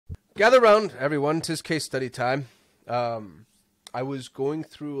Gather round, everyone. 'Tis case study time. I was going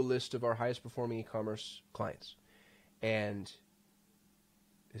through a list of our highest performing e-commerce clients, and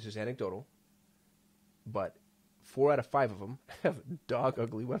this is anecdotal, but 4 out of 5 of them have dog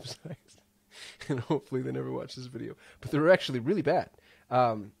ugly websites. And hopefully they never watch this video, but they're actually really bad.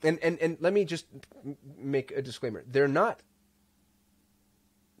 And let me just make a disclaimer: they're not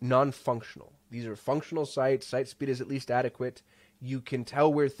non-functional. These are functional sites. Site speed is at least adequate. You can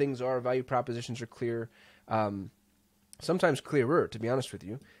tell where things are. Value propositions are clear. Sometimes clearer, to be honest with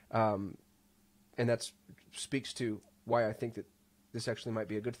you. And that speaks to why I think that this actually might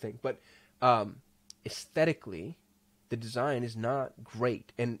be a good thing. But aesthetically, the design is not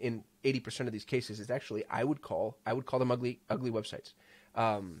great. And in 80% of these cases, it's actually, I would call them ugly websites.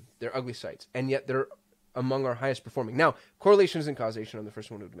 They're ugly sites. And yet they're among our highest performing. Now, correlation isn't causation. I'm the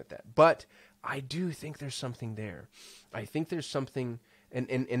first one to admit that. But I do think there's something there. I think there's something,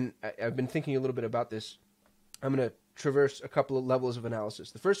 and I've been thinking a little bit about this. I'm going to traverse a couple of levels of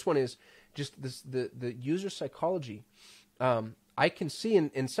analysis. The first one is just this, the user psychology. I can see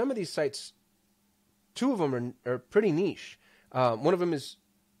in some of these sites, 2 of them are pretty niche. One of them is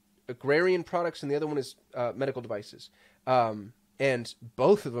agrarian products, and the other one is medical devices. And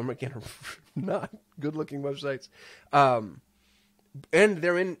both of them, again, are not good-looking websites. And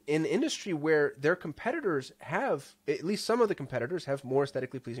they're in an industry where their competitors have, at least some of the competitors, have more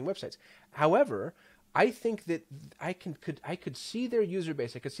aesthetically pleasing websites. However, I think that I could see their user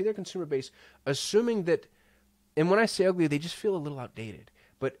base, I could see their consumer base, assuming that, and when I say ugly, they just feel a little outdated.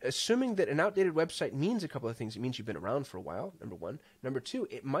 But assuming that an outdated website means a couple of things. It means you've been around for a while, number one. Number two,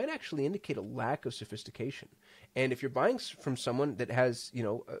 it might actually indicate a lack of sophistication. And if you're buying from someone that has,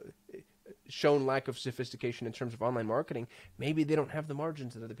 shown lack of sophistication in terms of online marketing, maybe they don't have the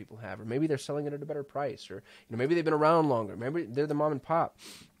margins that other people have, or maybe they're selling it at a better price, or maybe they've been around longer, maybe they're the mom and pop.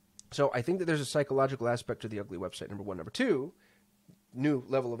 So I think that there's a psychological aspect to the ugly website, number one. Number two, new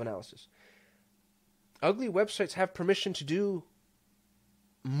level of analysis. Ugly websites have permission to do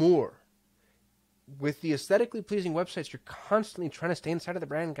more. With the aesthetically pleasing websites, you're constantly trying to stay inside of the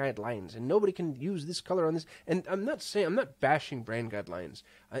brand guidelines, and nobody can use this color on this. And I'm not bashing brand guidelines,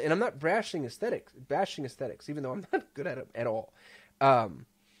 and I'm not bashing aesthetics, even though I'm not good at it at all.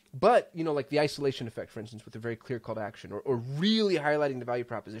 But, like the isolation effect, for instance, with a very clear call to action, or really highlighting the value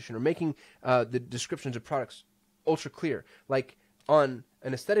proposition, or making the descriptions of products ultra clear. Like on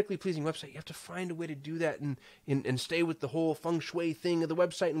an aesthetically pleasing website, you have to find a way to do that and stay with the whole feng shui thing of the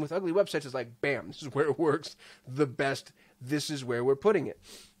website. And with ugly websites, it's like, bam, this is where it works the best. This is where we're putting it.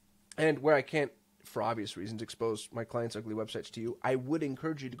 And where I can't, for obvious reasons, expose my clients' ugly websites to you, I would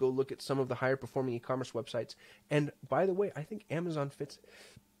encourage you to go look at some of the higher performing e-commerce websites. And by the way, I think Amazon fits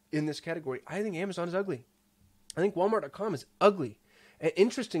in this category. I think Amazon is ugly. I think Walmart.com is ugly. And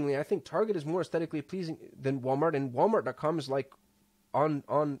interestingly, I think Target is more aesthetically pleasing than Walmart, and Walmart.com is like on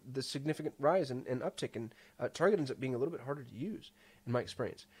the significant rise and uptick, and Target ends up being a little bit harder to use, in my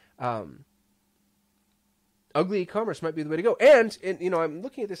experience. Ugly e-commerce might be the way to go. And I'm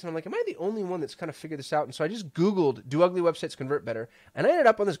looking at this, and I'm like, am I the only one that's kind of figured this out? And so I just Googled, do ugly websites convert better? And I ended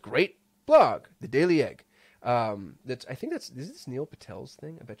up on this great blog, The Daily Egg. Is this Neil Patel's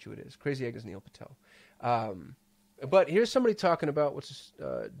thing? I bet you it is. Crazy Egg is Neil Patel. But here's somebody talking about,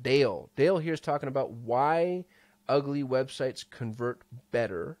 Dale. Dale here is talking about why ugly websites convert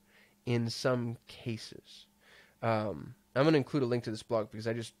better in some cases. I'm going to include a link to this blog because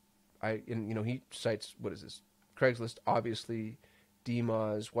he cites, what is this? Craigslist, obviously,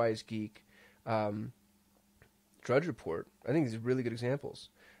 DMOZ, Wise Geek, Drudge Report. I think these are really good examples.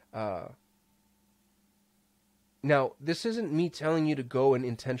 Now, this isn't me telling you to go and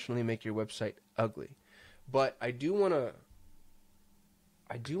intentionally make your website ugly, but I do want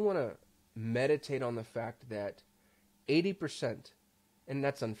to meditate on the fact that 80%, and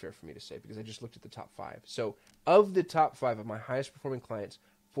that's unfair for me to say because I just looked at the top 5. So of the top 5 of my highest performing clients,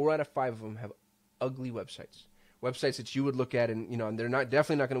 4 out of 5 of them have ugly websites. Websites that you would look at and they're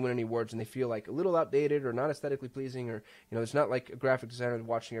definitely not going to win any awards, and they feel like a little outdated or not aesthetically pleasing, or it's not like a graphic designer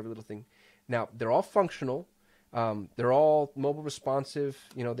watching every little thing. Now, they're all functional. They're all mobile responsive.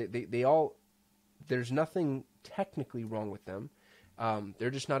 They all, there's nothing technically wrong with them.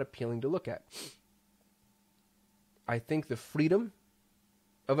 They're just not appealing to look at. I think the freedom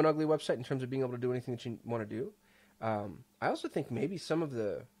of an ugly website in terms of being able to do anything that you want to do. I also think maybe some of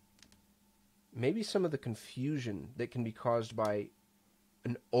the confusion that can be caused by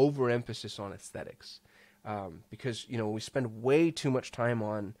an overemphasis on aesthetics, because we spend way too much time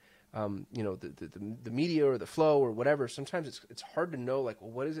on the media or the flow or whatever. Sometimes it's hard to know, like,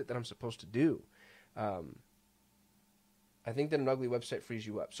 well, what is it that I'm supposed to do? I think that an ugly website frees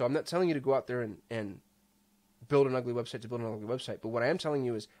you up. So I'm not telling you to go out there and build an ugly website to build an ugly website. But what I am telling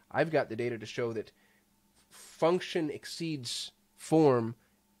you is I've got the data to show that function exceeds form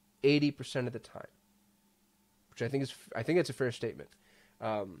 80% of the time, which I think it's a fair statement.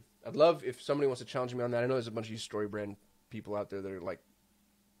 I'd love if somebody wants to challenge me on that. I know there's a bunch of these StoryBrand people out there that are like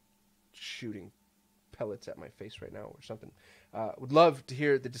shooting pellets at my face right now or something. Would love to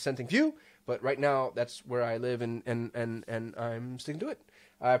hear the dissenting view, but right now that's where I live, and I'm sticking to it.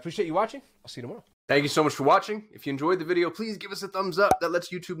 I appreciate you watching. I'll see you tomorrow. Thank you so much for watching. If you enjoyed the video, please give us a thumbs up. That lets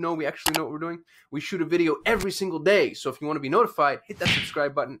YouTube know we actually know what we're doing. We shoot a video every single day, so if you want to be notified, hit that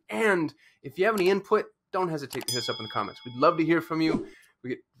subscribe button. And if you have any input, don't hesitate to hit us up in the comments. We'd love to hear from you. We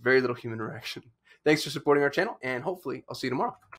get very little human interaction. Thanks for supporting our channel, and hopefully I'll see you tomorrow.